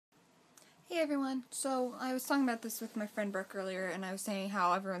Hey everyone, so I was talking about this with my friend Brooke earlier, and I was saying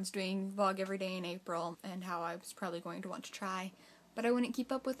how everyone's doing vlog every day in April, and how I was probably going to want to try, but I wouldn't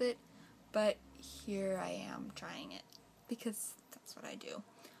keep up with it, but here I am trying it, because that's what I do.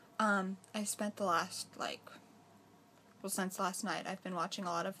 I spent the last, since last night, I've been watching a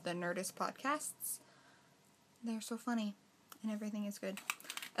lot of the Nerdist podcasts. They're so funny, and everything is good.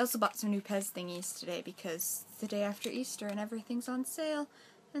 I also bought some new Pez thingies today, because it's the day after Easter, and everything's on sale.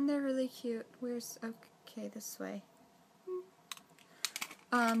 And they're really cute. Okay, this way.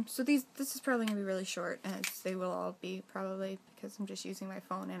 So this is probably going to be really short, as they will all be, probably, because I'm just using my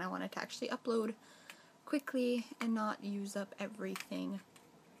phone and I want it to actually upload quickly and not use up everything.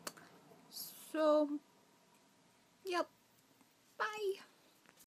 So, yep. Bye!